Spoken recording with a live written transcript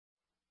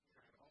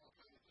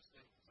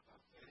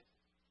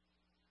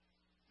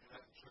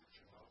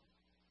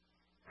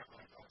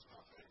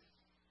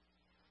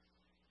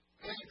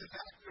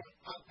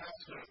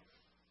passive.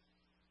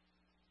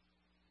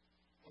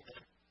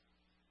 Okay.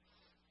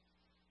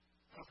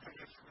 Okay,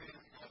 good for me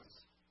because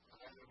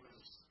I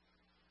was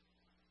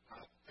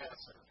not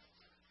passive.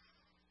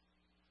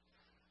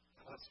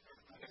 And that's the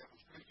thing I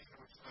was thinking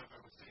every time I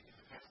was taking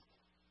a nap.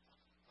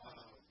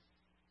 Well,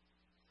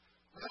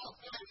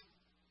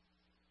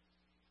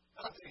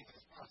 nothing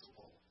is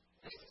possible.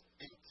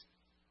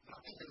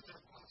 Nothing is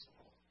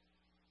impossible.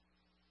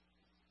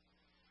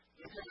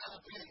 If you're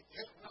not thinking,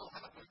 it will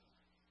happen.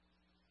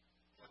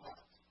 It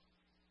won't.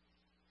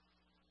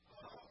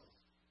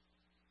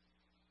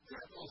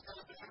 Miracles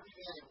happen every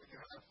day when you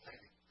have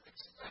faith.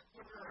 Expect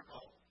the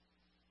miracle.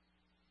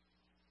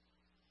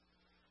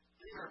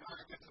 Peter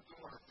knocked at the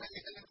door.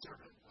 Faith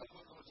answered him. No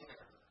one was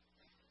there.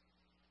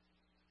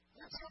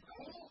 That's so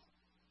cool.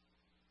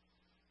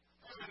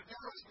 I mean, if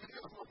there was a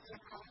miracle,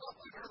 it comes up.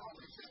 I heard all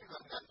these things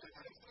on that thing.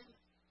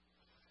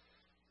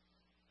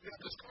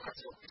 This course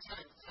will be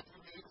saying something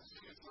we didn't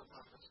see some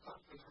of the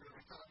stuff that we're going to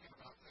be talking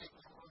about faith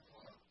and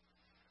workflow.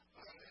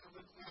 It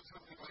would do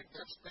something like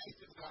this. Faith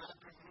in God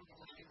can move a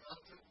mighty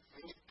mountain.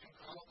 Faith can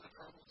calm the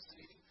troubled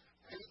sea.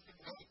 Faith can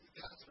make the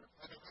desert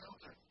like a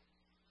mountain.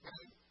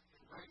 Faith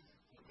can bring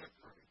the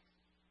victory.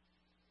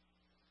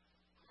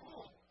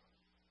 Cool.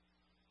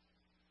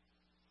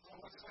 So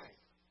what's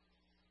faith?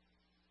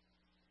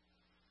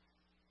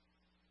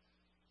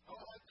 Oh,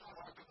 let's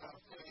talk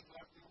about faith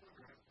like we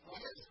were.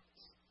 What is it?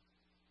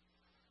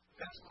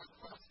 That's my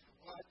question.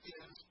 What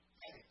is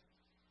faith?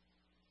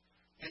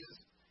 Is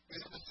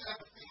it a set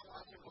of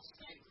theological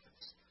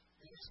statements?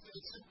 Is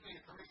it simply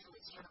agreeing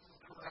with certain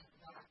correct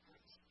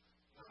doctrines?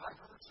 Now, I've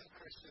heard some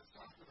Christians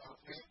talk about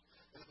faith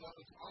as though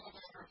it's all a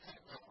matter of head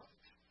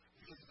knowledge.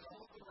 If you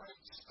know the right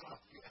stuff,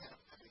 you have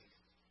faith.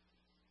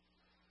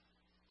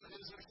 But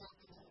is there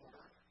something more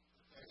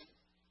to faith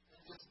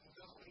than just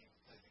knowing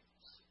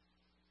things?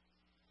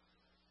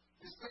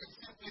 Is faith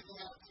simply the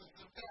absence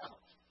of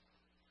doubt?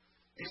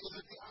 Is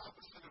it the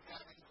opposite of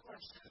having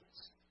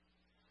questions?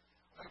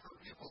 I've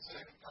heard people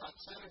say, God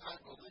said it, I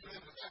believe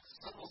it, and that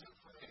settles it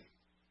for me.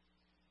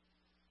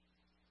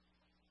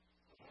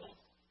 Well,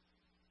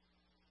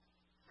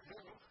 for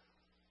you,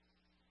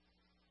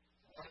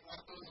 why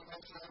not those of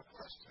us who have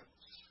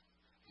questions?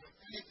 If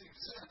faith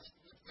exists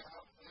with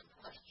doubt and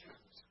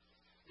questions,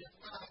 if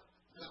not,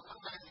 then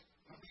I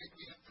may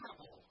be in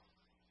trouble.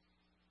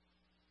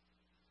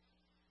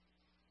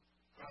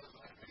 Rather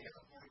than I may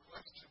have more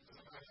questions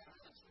than I have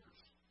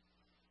answers.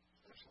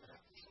 Especially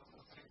after some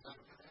of the things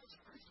I've been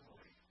answered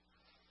recently.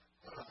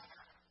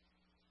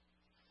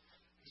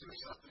 Is there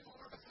something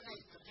more to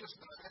faith than just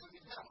not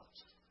having doubts?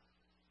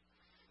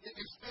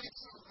 Is faith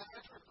so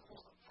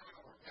magical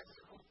power,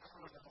 magical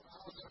power that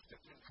allows us to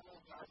control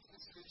God's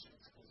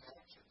decisions and His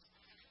actions?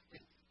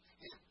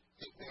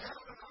 If we have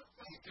enough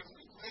faith, can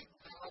we make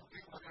God do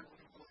whatever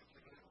we want Him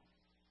to do?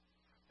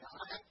 Now,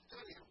 I have to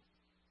tell you,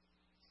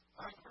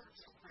 I've heard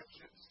some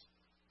Christians,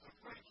 some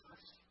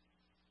preachers,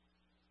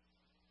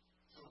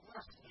 some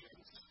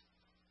Wesleyans,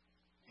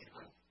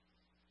 even,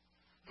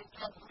 who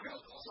come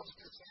real close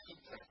to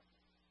saying that.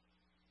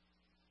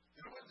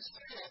 You don't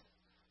understand.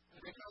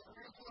 They come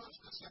real close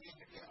to saying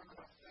that you have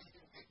enough faith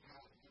in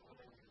God to do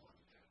whatever you want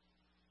to do.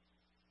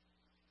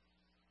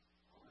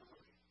 Oh,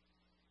 really?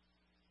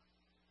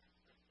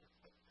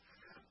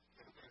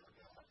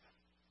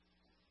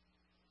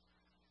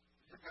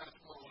 You're God's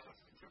full of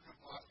it. You can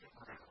walk Him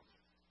around.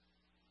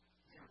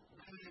 You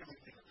really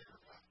need to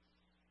verify.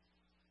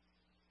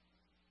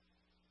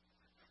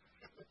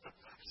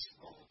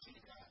 Small T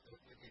God,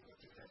 don't you need to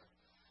do that?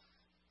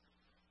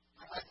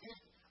 I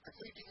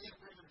think you need to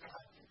bring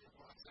God in your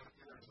box out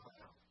there as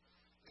well.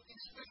 If you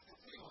speak the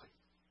feeling,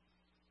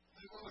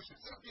 the emotion,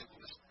 some people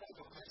just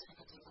struggle with that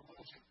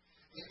emotion.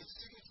 And it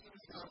seems to me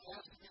God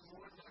wants to be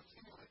more than a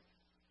feeling.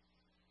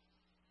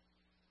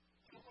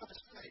 You want to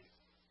faith.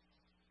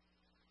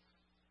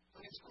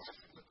 But these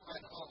questions apply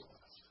to all of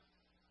us.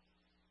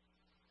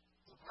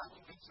 The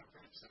Bible makes a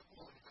very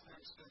simple and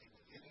clear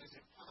statement. It is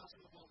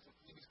impossible to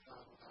please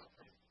God without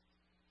faith.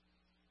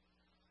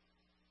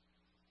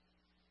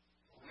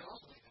 We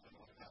all need to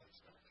know what God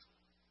expects.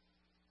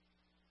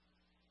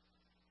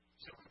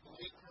 So we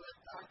believe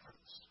correct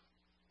doctrines.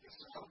 If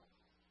so,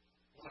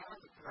 what are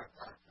the correct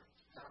doctrines?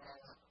 There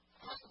are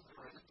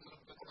hundreds of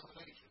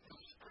denominations,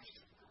 of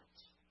Christian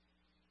groups.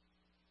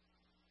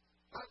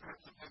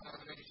 Hundreds of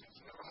denominations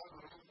that all have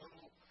their own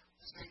little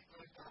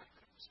statement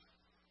doctrines.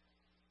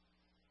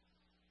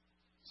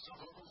 Some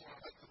of them are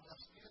like the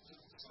Wesleyans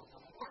and some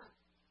of them aren't.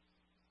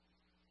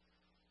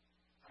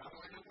 How do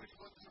I know which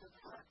ones are the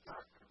correct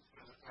doctrines?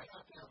 Because if I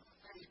have to have the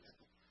faith, there's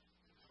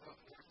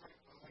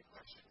my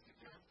question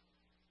again.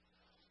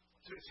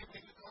 So we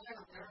don't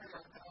ever bury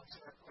our doubts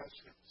and our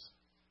questions.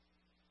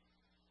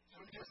 So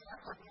we just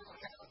never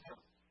really have them.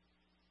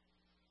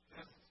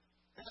 And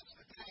that's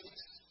the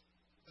case,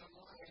 then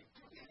why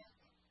do we have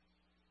them?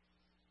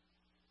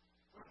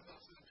 Where do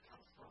those things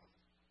come from?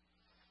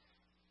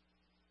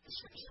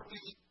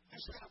 Essentially, you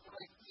just have the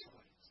right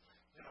feelings.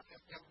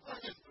 And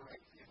what is the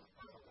right feeling,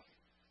 by the way?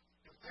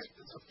 If faith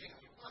is a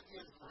feeling, what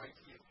is the right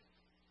feeling?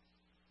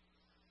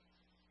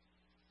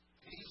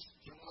 peace,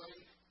 joy,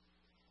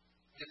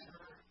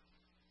 anger,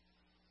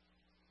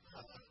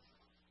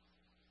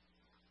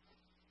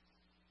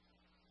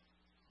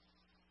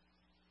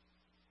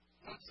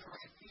 what's the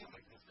right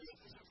feeling? The faith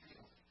is a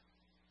feeling.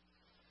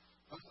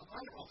 But the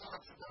Bible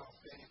talks about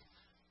faith,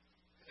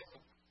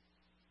 and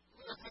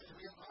one thing to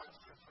realize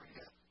and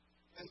forget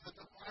is that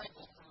the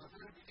Bible, from the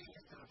very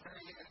beginning to the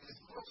very end, is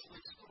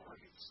mostly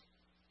stories.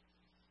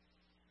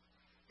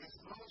 It's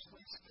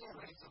mostly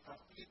stories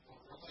about people,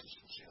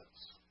 relationships.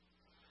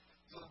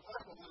 So the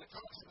Bible, when it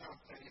talks about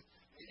faith,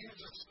 it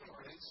uses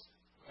stories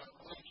about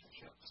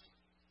relationships.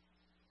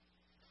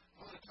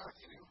 I want to talk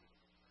to you,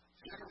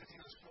 share with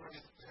you a story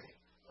today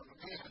of a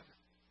man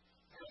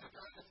who had a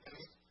kind of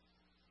faith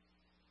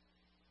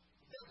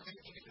that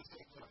made Jesus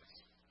take place.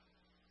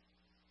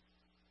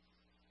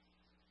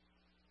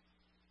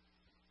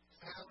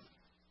 Found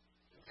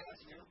in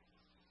Matthew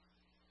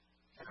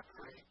chapter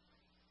 8,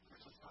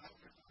 verses 5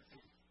 through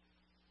 13.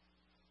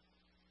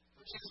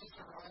 When Jesus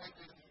arrived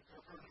in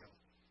Capernaum,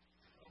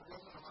 a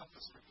Roman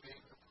officer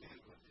came and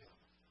pleaded with him,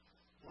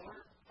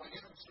 Lord, my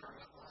young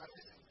servant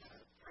lies and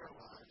dead,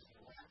 paralyzed, and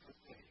lack of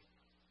faith.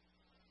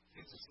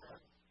 Jesus said,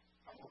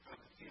 I will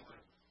come and heal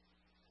him.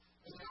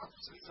 And the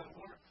officer said,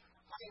 Lord,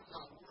 I am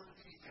not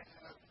worthy to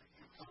have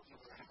you come to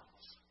my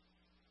house.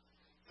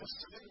 Just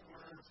say a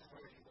word from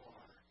where you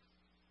are,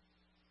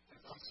 and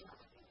my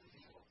servant will be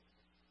healed.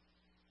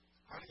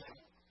 I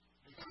am,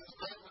 because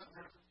I am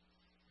under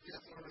the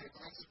authority of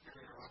my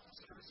superior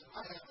officers, and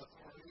I have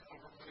authority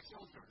over my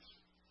soldiers.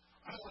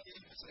 I want you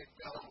to say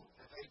go,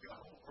 and they go,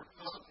 or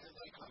come, and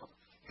they come.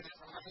 And if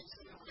I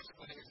say to which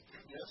one is do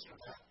this or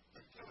that,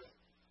 then do it.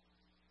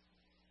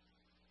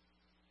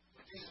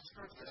 When Jesus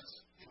heard this,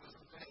 he was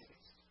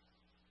amazed.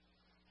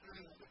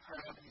 Turning to the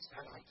crowd, he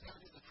said, I tell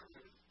you the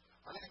truth.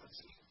 I haven't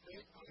seen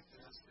faith like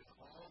this in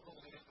all the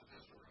land of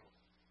Israel.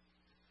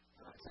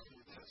 And I tell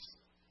you this,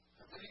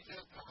 that many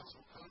Gentiles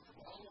will come from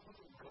all over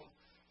the world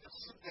and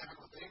sit down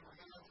with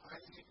Abraham,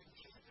 Isaac, and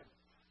Jacob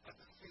at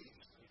the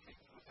feast of the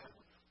kingdom of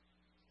heaven.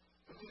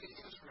 But who the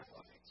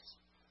Israelites,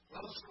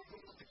 those for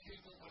whom the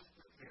kingdom was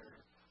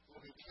prepared,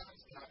 will be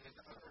cast out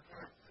into utter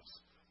darkness,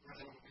 where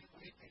there will be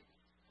weeping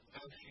and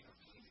gnashing of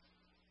teeth.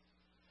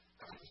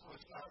 I just want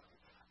to stop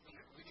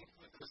reading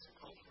with this in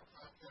cultural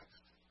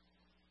context.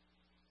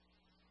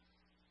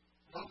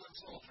 Roman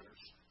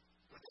soldiers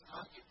with an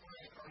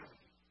occupying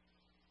army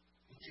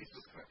in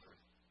Jesus' country.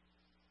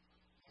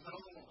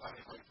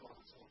 Nobody liked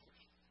Roman soldiers.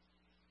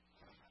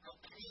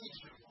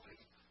 Occasionally,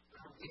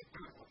 there would be a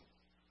good one.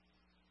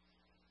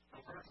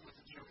 Working with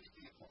the Jewish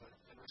people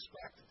and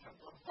respecting them.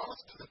 But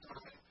most of the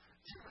time,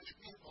 Jewish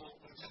people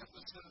would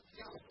emphasize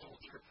the other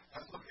culture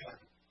and look at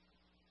it.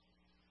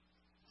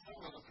 Some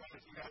of the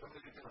times you got to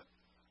really do it.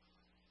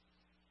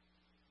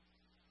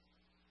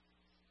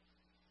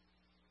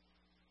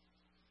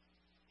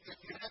 If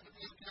you had to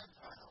be a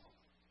Gentile,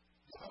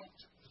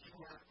 you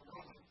were a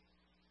Roman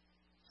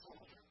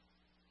soldier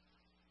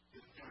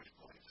in a Jewish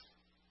place.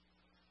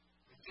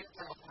 The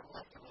Gentiles were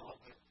left alone,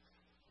 but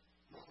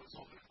Roman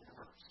soldiers were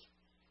worse.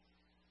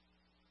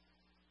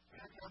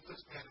 And here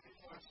this man, he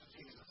comes to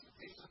Jesus, and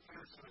Jesus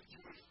appears to his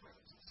Jewish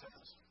friends and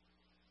says,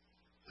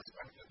 this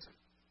guy gets it.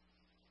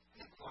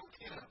 People like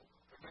him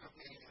are going to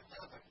be in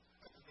heaven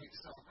at the big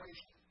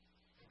celebration,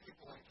 and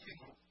people like you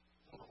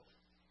won't.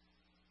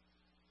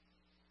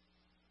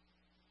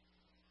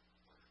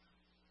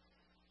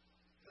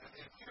 And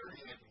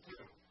infuriating,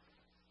 too.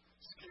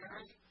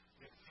 Scary,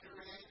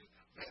 infuriating.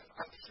 Man,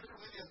 I'm sure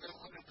many of them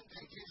wanted to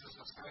take Jesus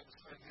was trying to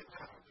send him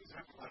out, because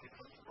everybody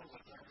knows the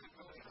Roman guy is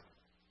going out.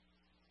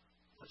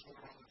 Which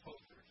were on the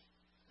posters.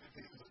 And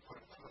Jesus was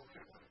going, oh,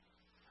 wait a minute.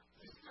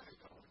 These guys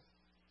going.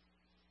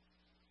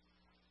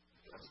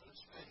 Because of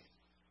his faith.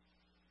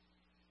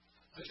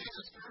 But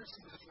Jesus turns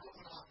to this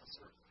Roman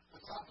officer.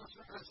 This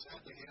officer has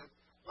said to him,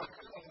 look,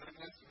 I don't want to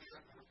get to you.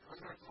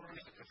 Under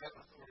authority, because I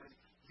have authority.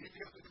 You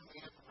give the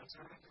command for my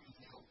servant to be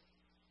healed.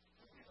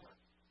 And we are.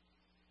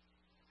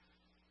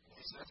 And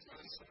he says to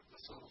the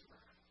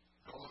soldier,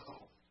 go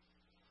home.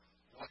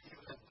 What you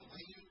have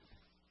believed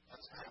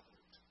has happened.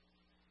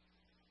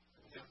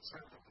 And the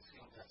servant was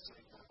healed that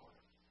same hour.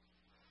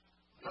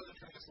 Another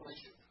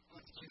translation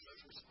puts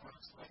Jesus'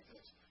 response like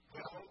this,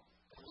 go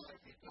and let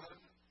it be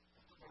done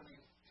according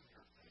to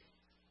your faith.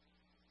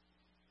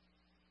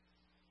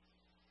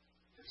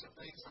 There's some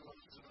things I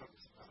want you to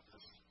notice about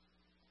this.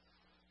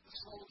 The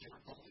soldier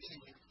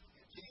believed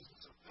in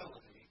Jesus'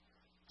 ability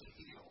to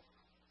heal.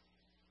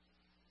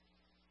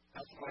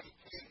 That's why he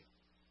came.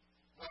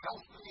 What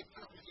else would he have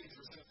done to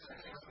Jesus if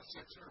they had a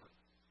sick servant?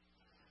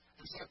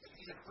 Except that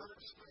he had heard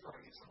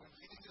stories of when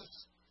Jesus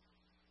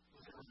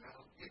was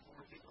around, people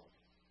were healed.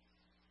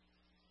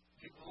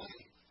 He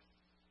believed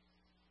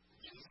that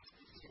Jesus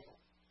could heal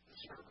the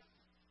servant.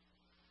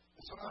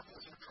 And so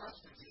after he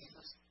trusted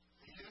Jesus,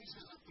 he used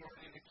his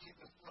authority to keep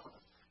his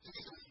promise.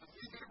 Jesus, the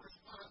immediate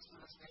response to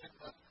this man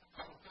was,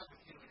 I will come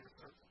and heal your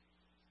servant.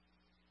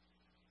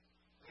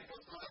 And he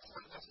goes, no, that's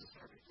not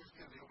necessary. Just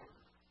give the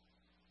order.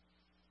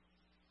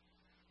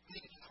 He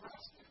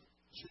trusted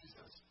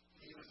Jesus.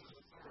 He used his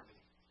authority.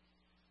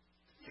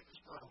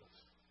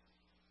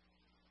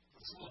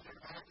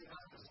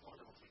 recognize the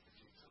loyalty to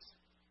Jesus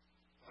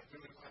by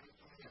doing what he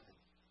commanded.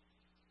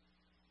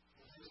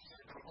 Jesus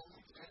said, "Don't hold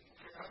me taken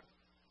care of."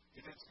 He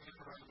didn't stand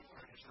around the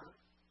way, sure.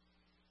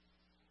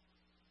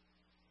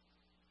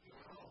 He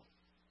went home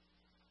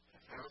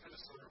and found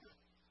his servant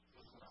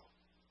as well.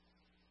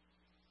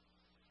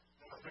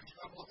 Now, there's a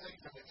couple of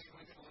things that I think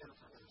we can learn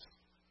from this.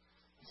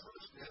 The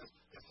first is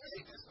that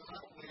faith is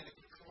not a way to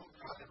control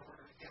God in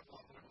order to get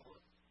what we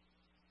want.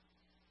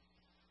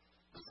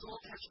 The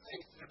soldier's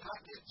faith did not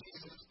get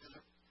Jesus to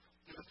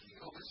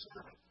heal his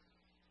servant.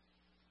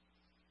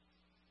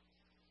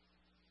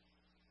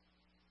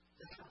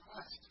 His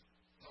request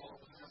is all that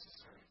was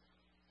necessary.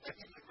 That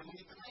he could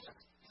believe in that.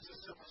 He's a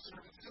simple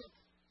servant too.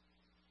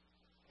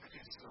 And he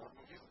said, "I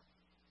will heal him."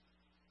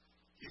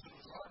 Jesus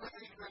was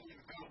already ready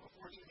to go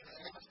before he even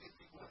asked if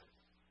he would.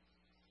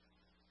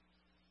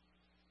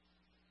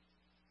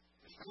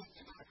 His faith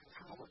did not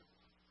control it.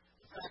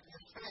 In fact,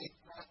 his faith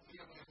brought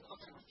him in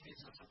line with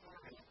Jesus'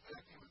 authority. In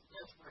fact, he was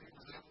blessed where he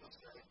was able to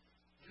say,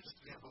 "You just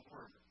give a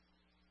word."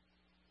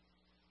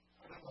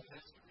 I don't want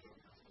this to be your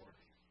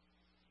authority.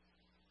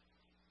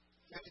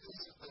 Maybe this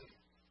is the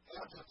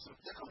absence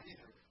of doubt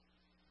either.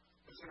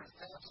 Because there is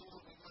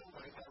absolutely no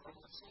way that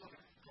Roman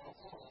soldier could go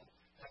home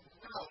and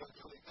know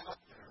until he got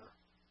there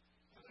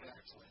that it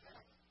actually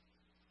happened.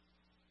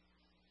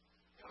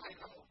 And I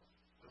know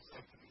those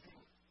things can be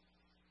healed.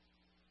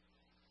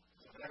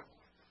 And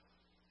everyone knows.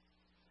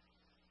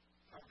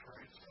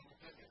 Contrary to some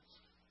opinions.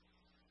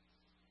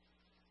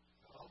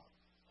 Well,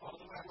 all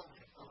the way home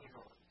he's going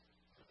on.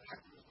 The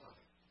back of his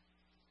mind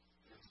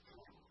is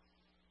going on.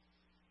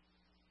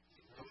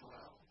 He knows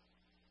well.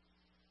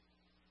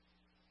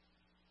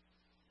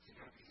 He's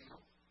going to be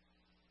healed.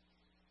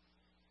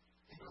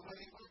 Even when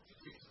he went to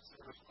Jesus,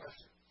 there was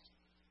questions.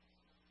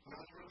 Will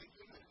I really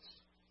do this?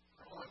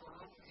 Will I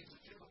really need to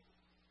do it?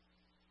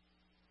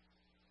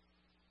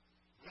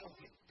 Will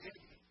he? Did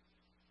he?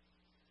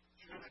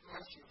 Sure, the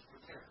questions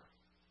were there.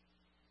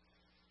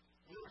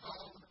 We're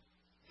home.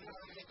 You know,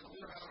 we need to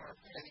live out our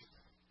faith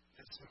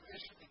in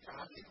submission to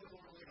God, even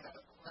when we have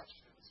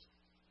questions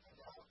and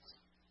doubts.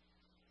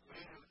 We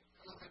need to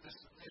come into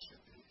submission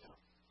to him.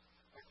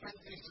 I think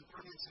these are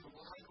pretty in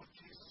line with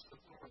Jesus'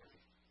 authority.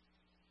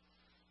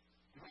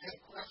 We have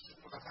questions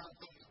about how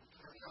things will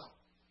turn out.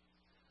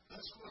 This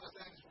is one of the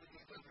things we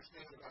need to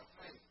understand about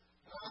faith.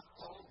 Not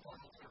all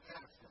things are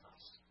bad for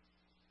us.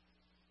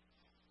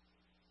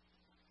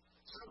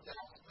 Some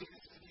doubts lead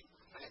us to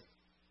deeper faith.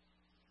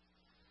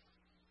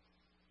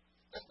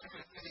 That kind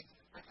of faith,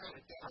 that kind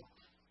of doubt,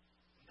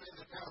 the kind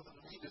of doubt that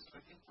leads us to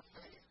a deeper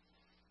faith,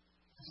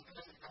 is the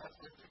kind of God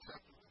finds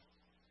acceptable.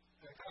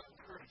 And God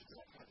encourages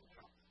that kind of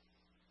doubt.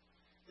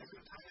 It's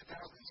the kind of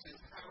doubt that says,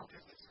 how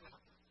can this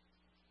happen?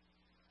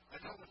 I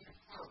know what you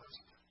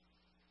promised,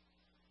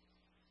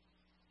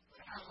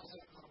 but how is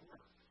that going to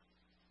work?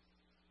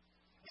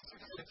 It's the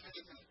kind of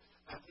faith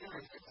that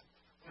Mary had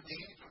when the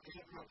angel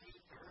came to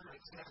her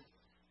and said,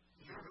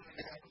 "You're going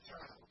to have a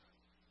child.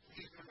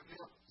 He's going to be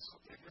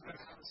something. You're going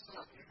to have a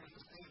son.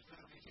 His name's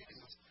going to be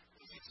Jesus."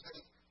 And he said,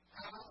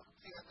 "How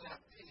can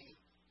that be?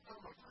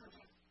 I'm a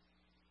virgin."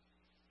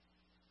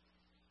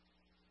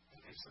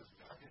 And he says,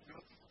 "God can do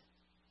it."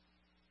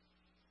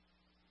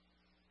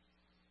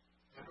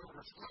 And her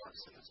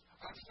response is,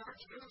 "I'm sorry,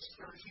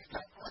 sir, she's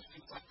got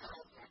questions like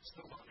that. I'm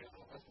still not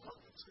able to let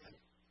them say."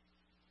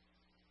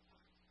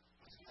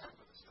 What's God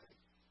going to say?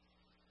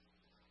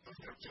 What's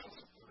your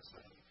Joseph going to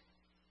say?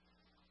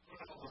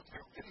 What will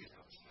tell me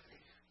to say?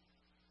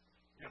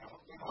 You know,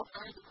 all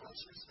kinds of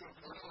questions still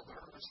going on, but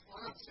her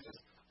response is,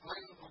 "I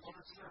am the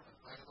Lord's servant.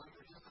 I am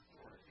under his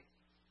authority.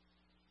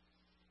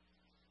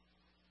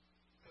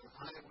 And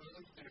I am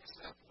willing to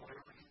accept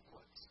whatever he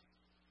wants."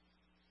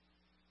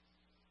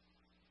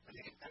 And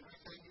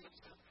everything he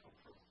accepts come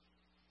from.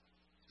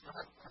 So I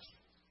have a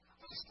question.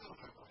 I still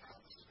don't know how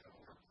this is going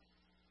to work.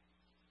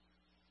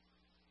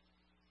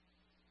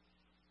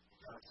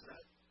 God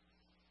said,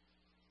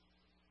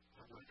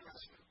 "I'm going to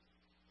address you,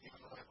 even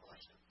though I have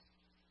questions."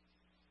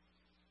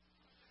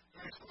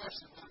 Next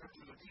question led her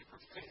to a deeper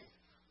faith,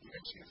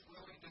 because she is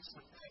willing to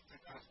submit to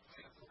God's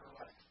plan for her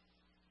life.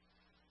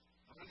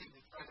 And we need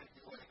to try to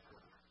be like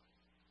her.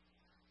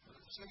 But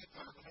at the same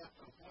time, we have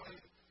to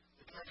avoid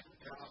the kind of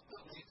doubt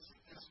that leads to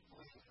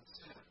disbelief and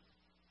sin.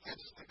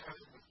 It's the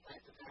kind of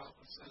faith of doubt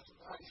that says,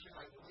 "Why should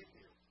I believe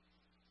you?"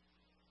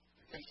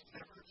 It makes a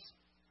difference.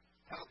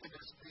 How can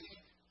this be?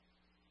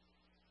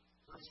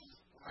 Versus,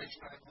 "Why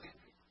should I believe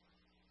you?"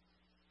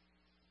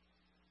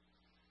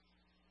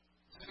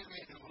 They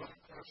made a lot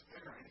of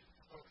prosperity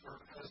of her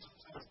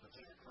cousin's husband,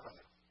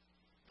 Zechariah.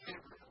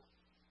 Gabriel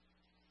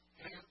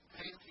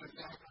came to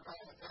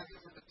Zechariah, met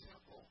him in the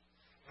temple,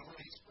 and when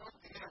he spoke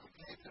to him and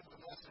gave him the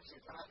message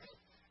of God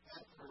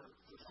and for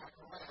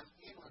Zechariah,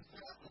 he was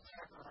met with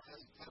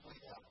Zechariah's deadly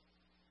doubt.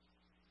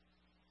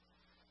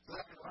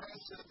 Zechariah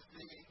said to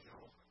the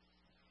angel,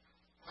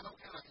 "How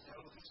can I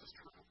know this is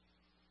true?"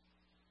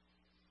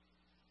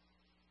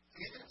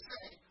 He didn't say,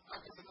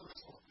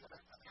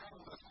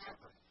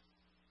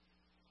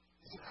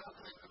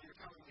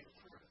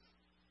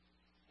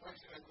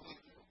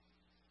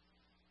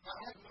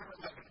 I've never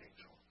met an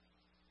angel.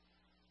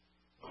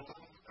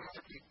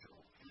 Archangel,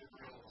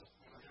 Gabriel,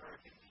 one of the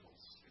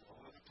archangels,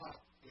 one of the top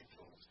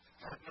angels.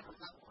 I've never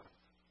met one.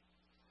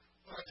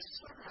 But I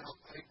somehow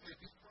think they'd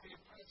be pretty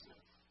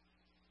impressive.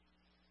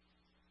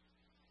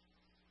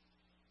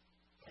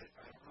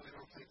 I really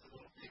don't think the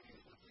little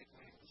babies with big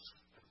wings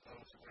and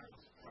bows around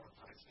the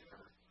Valentine's Day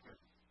are good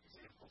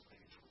examples of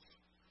angels.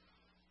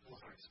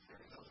 Those are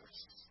scary others.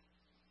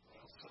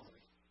 Well,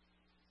 silly.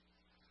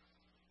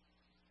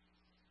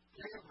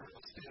 Gabriel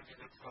is standing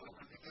in front of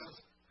him because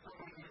how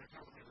are you going to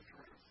tell me the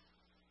truth?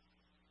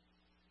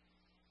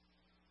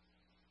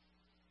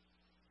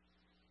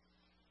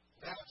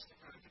 That's the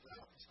kind of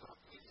doubt that's not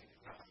pleasing to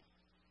God.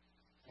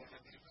 And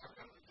he found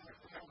out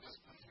exactly how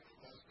displeasing it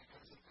was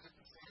because he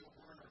couldn't say a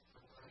word for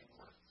 9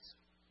 months.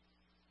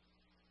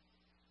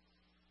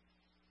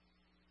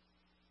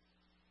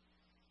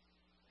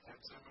 And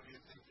some of you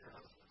think your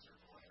husbands are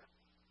quiet.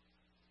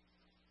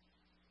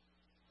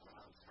 Well,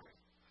 I'm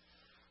sorry.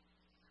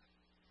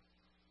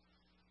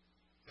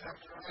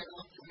 After I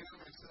looked at him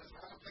and says,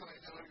 how can I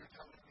know you're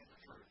telling me the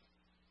truth?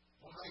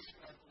 Why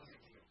should I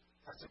believe you?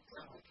 That's a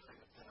devil kind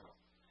of doubt.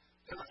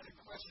 Asking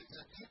questions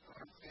that deepen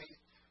our faith,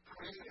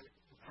 create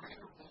a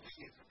greater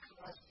belief and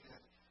trust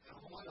in and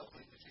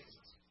loyalty to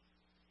Jesus.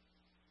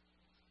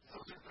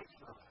 Those are good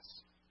for us.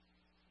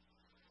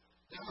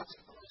 Now, it's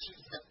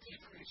questions that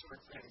decrease our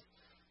faith,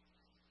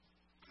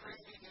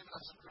 creating in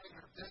us a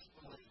greater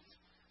disbelief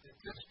and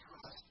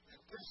distrust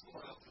and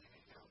disloyalty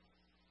to Him.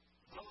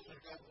 Those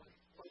are deadly.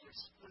 Those are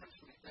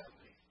spiritually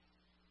deadly.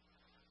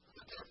 But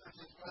the difference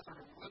is whether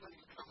we're willing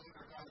to come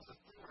under God's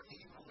authority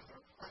even with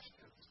our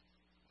questions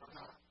or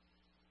not.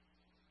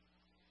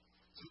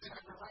 So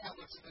Zechariah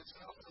looks at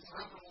himself and says,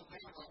 I'm an old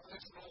man, I'm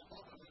an old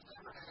woman who's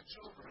never had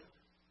children.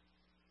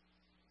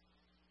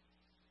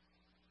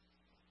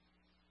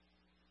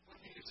 What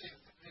do you say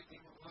that maybe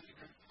we're willing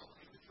to tell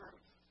me the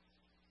truth?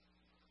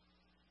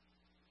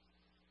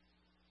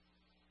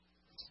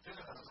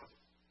 Instead of,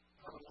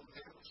 I'm an old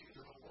man, but she's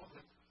an old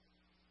woman.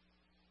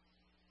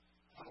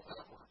 How will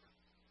that work?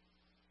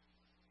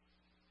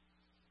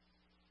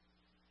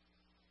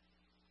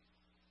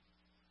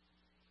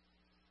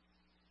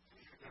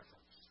 Here's your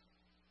difference.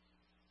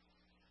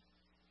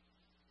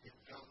 You've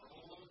done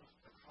old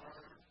and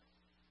hard,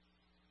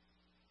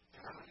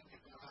 doubting to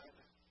God,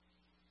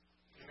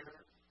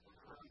 care, and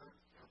hurt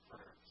your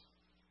prayers.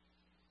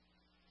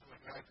 And when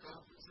God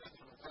comes and sends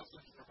you a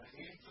message from an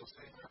angel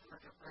saying, I've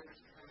heard your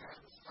prayers, you're going to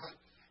have a son,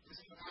 you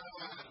say, no,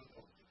 I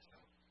don't think so.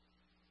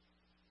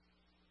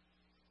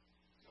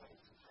 God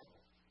is in trouble.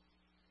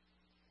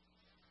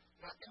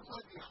 Now, it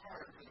might be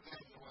hard to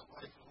imagine what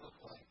life will look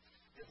like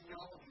if we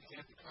all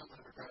began to come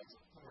under God's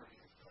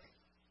authority and faith.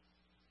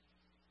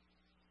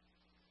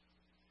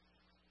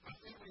 I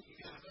think we can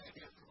get an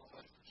idea from the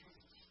life of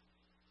Jesus.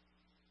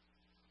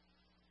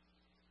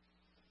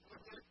 What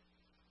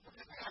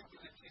did happen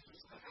to Jesus?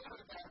 How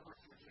did that work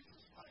for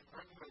Jesus' life?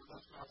 I remember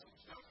those awesome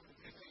stuff.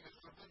 If you think of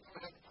something, go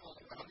ahead and call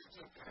it out. It's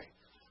okay.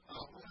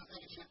 One of the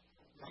things that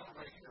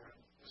right here in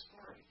the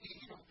story, he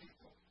healed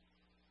people.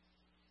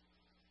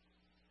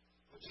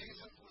 But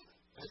Jesus,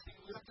 as he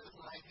lived his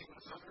life, he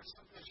was under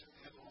submission to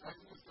him,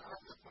 walking with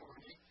God's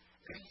authority,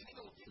 and he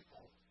healed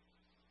people.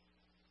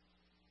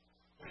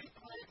 When he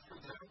prayed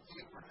for them,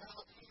 they were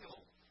not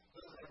healed.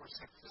 Whether they were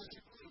sick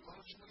physically,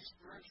 emotionally,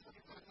 spiritually,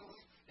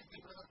 mentally, it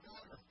did not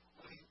matter.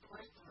 When he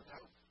prayed for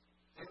them,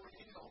 they were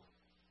healed.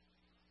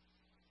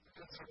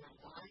 Because they were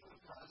aligned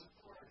with God's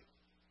authority.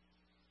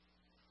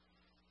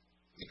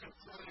 He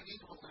confronted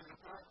evil and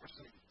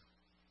hypocrisy.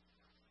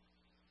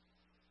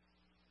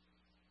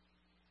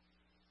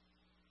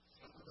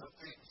 Some of the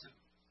things that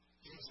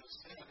Jesus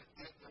said and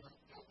did that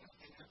don't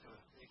get into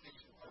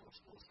vacation Bible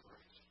school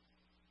stories.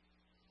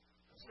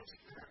 That's what he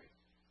carried.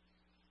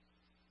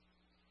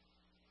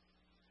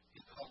 He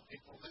called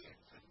people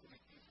names, and many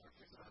people are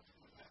not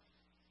doing that.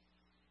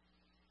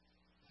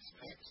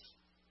 Mistakes.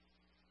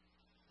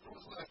 When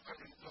was the last time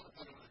you told a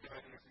bit of a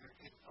guy if your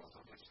kid calls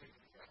on mistake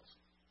in the past?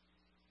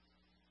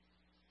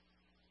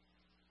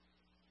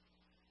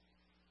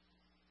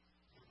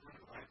 You've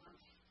written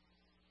writers.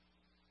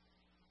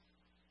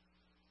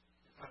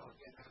 You're not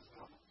again as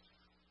well.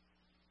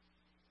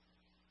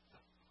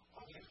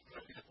 All these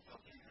really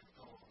difficult things to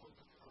go over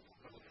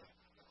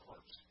the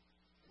corpse.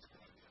 It's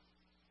going to be it.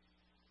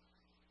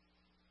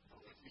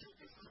 Jesus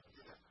does not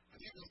do that. But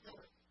he was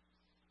doing it.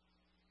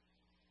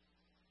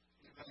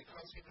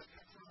 Because he was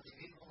confronting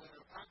evil and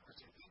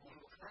hypocrisy. People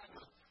who were trying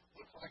to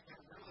look like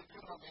they're really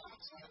good on the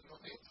outside, but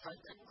on the inside,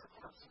 they were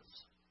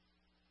corpses.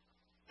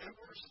 They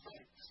were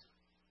snakes.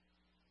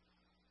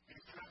 He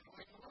tried to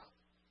wake them up.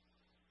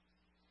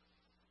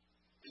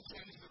 He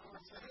changed the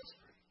course of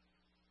history.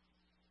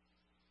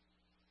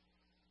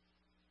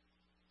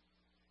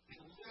 He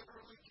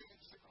literally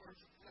changed the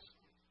course of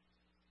history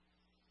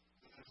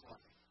with his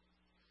life.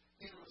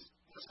 He was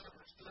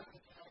misunderstood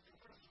and tried to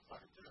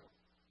crucify too.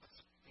 Let's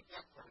get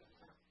that part in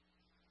there.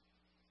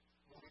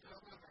 When we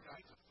come under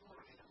God's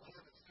authority and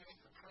live in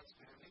faith and trust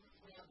in Him, even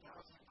if we have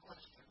doubts and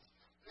questions,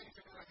 things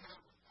are going to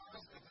happen.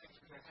 Positive things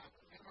are going to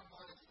happen in our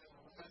life.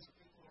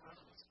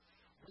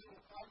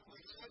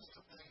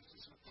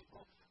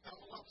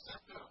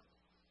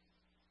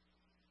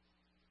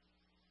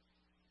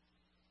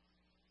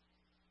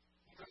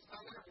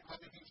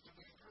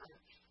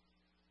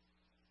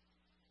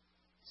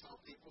 Some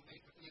people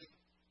need to be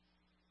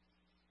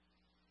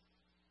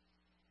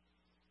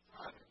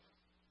guided,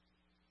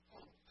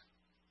 poked,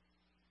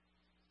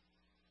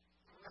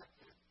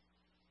 corrected,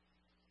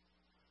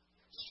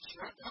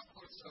 shut up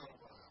once in a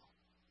while.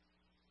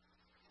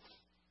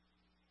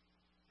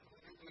 And we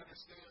need to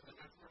understand that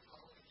if we're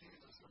following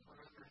Jesus and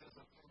we're under His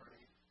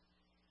authority,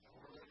 and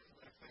we're living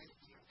by faith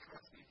and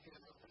trusting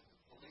Him and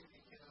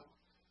believing Him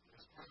and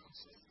His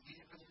promises,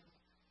 even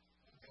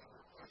when there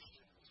are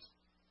questions,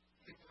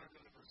 even our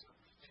neighbors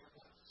understand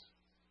us,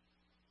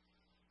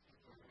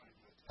 people are going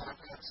to attack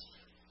us.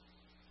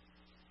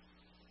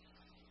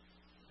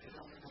 They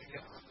don't really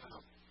get hung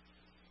up.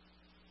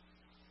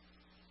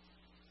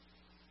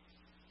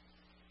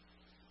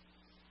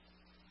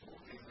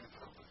 We'll be in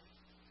trouble.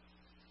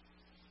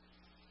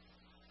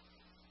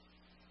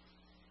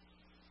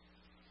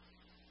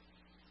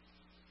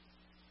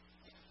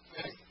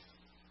 Faith.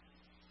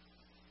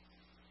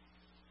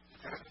 The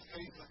kind of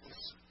faith that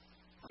this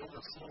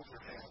Roman soldier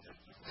had, that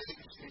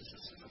believes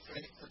Jesus, and the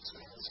faith that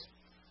says,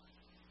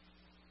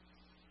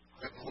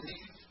 I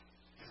believe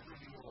in who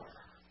you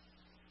are.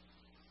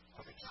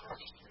 I can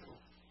trust you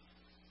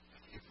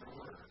and keep your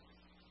word.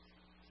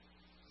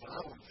 But I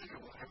will do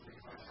whatever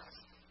you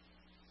ask,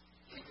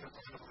 even if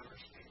I don't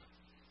understand.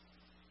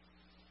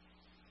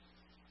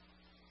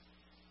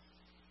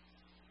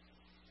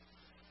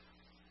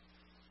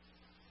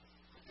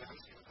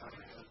 Because you and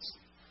I had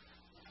some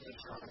good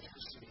tries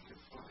received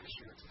and focus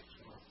your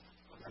attention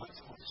on God's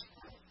Holy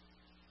Spirit.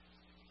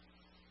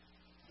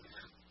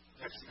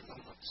 Next few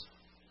moments.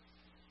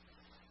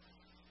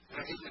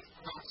 Now, is it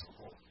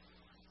possible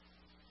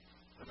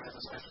that as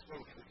I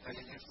spoke today,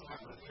 you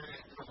find an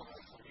area in your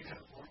life where you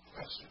have more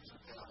questions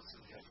and doubts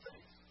than you have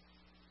faith?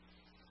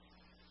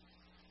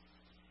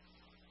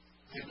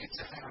 Maybe it's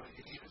a habit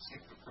you need to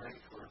seem to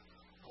break, or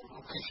a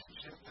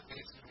relationship that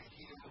needs to be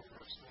healed or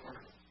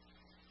restored.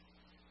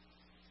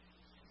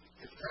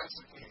 If that's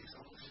the case,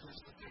 I want you to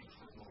listen to me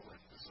for a moment.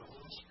 As the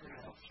Holy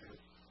Spirit helps you,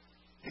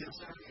 is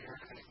there an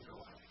area in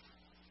your life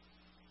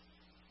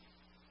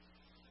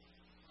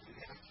where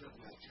you have to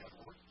admit you have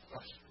more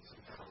questions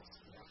and doubts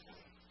than you have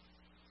faith?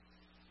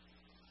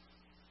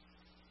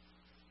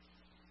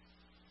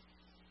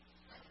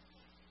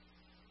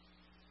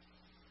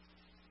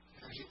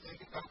 And as you think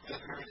about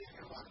that area in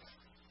your life,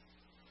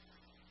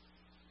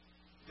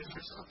 is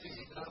there something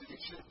you know you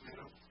should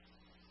do,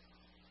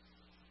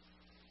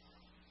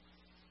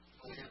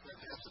 but you've been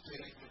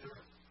hesitating to do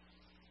it?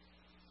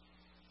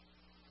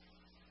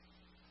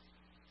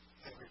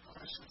 Every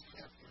question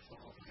kept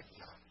before we get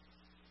done.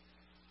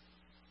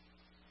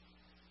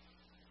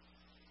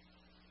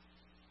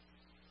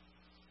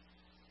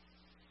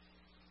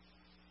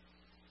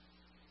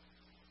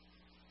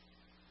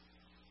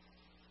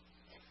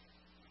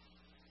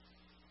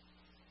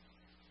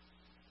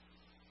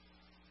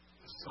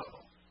 So,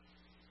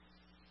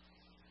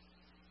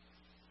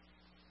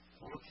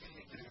 what can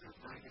you do to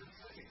bring in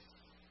faith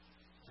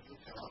to the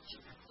doubts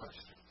and your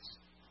questions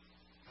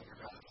that are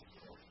not in the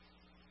Lord?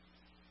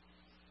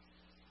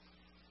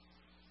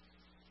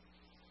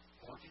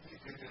 What can you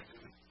do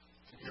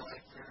to be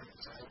like Mary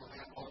and say, I don't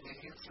have all the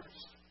answers,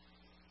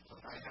 but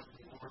I have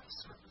the Lord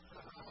certain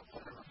about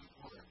whatever He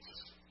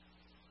wants.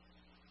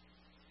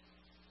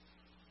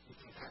 We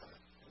can have it.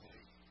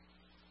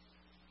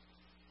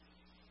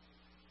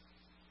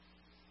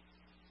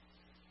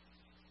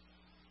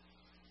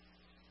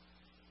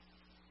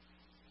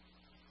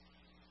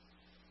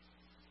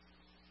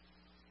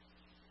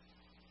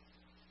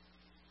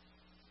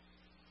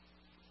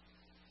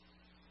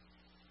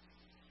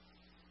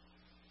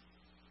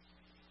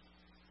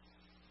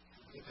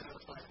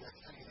 Identify that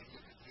thing that you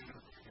can do to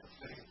bring your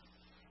faith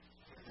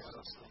to God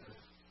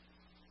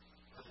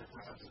under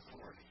God's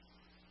authority.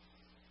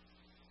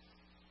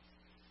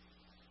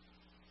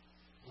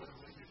 When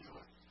will you do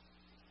it?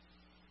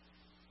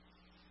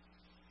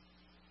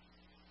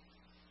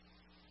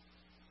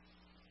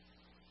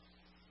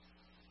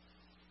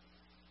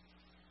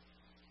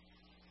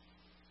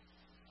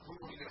 Who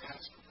will you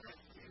ask to pray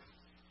for you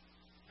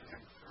and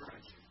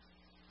encourage you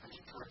as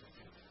you try to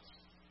do this?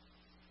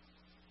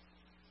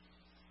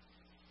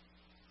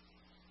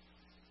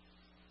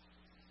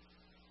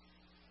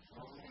 Who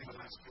will you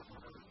ask for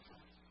whatever?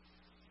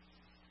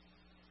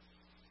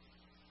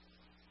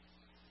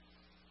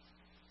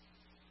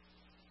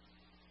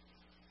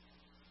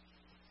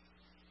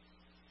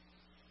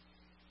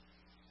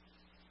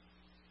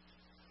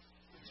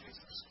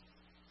 Jesus,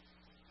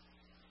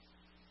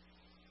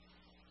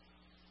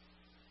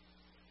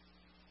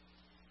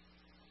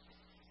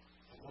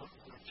 what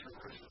would your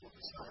original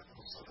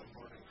disciples of the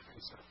Lord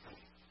increase our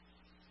faith?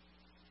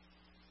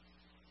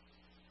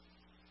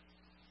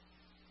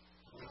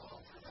 We all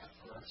offer that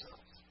for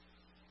ourselves.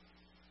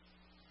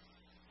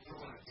 We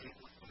want to deal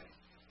with faith.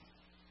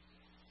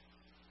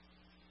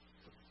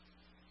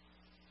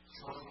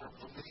 Stronger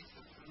belief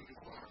in who you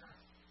are.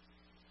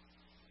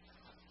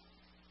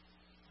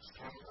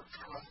 Stronger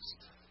trust.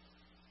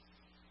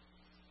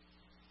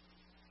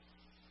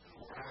 And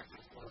more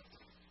active work.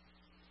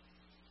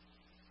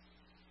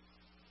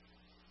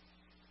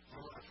 We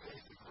want to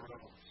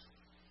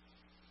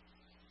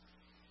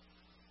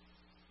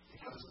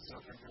because it's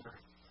under your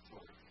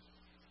authority.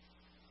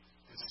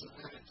 It's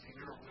submitted to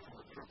your will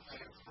and your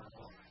plan for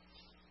our lives.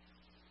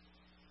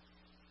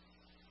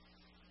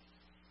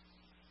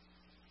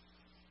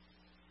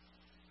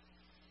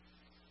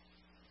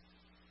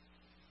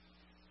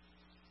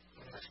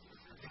 We ask you to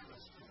forgive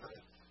us for that.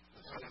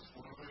 That is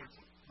when we've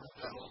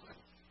rebelled and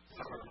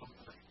done our own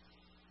thing.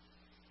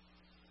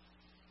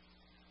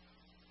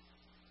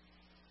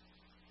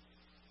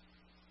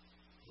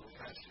 We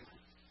ask you to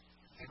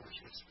give us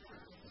your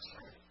spirit in this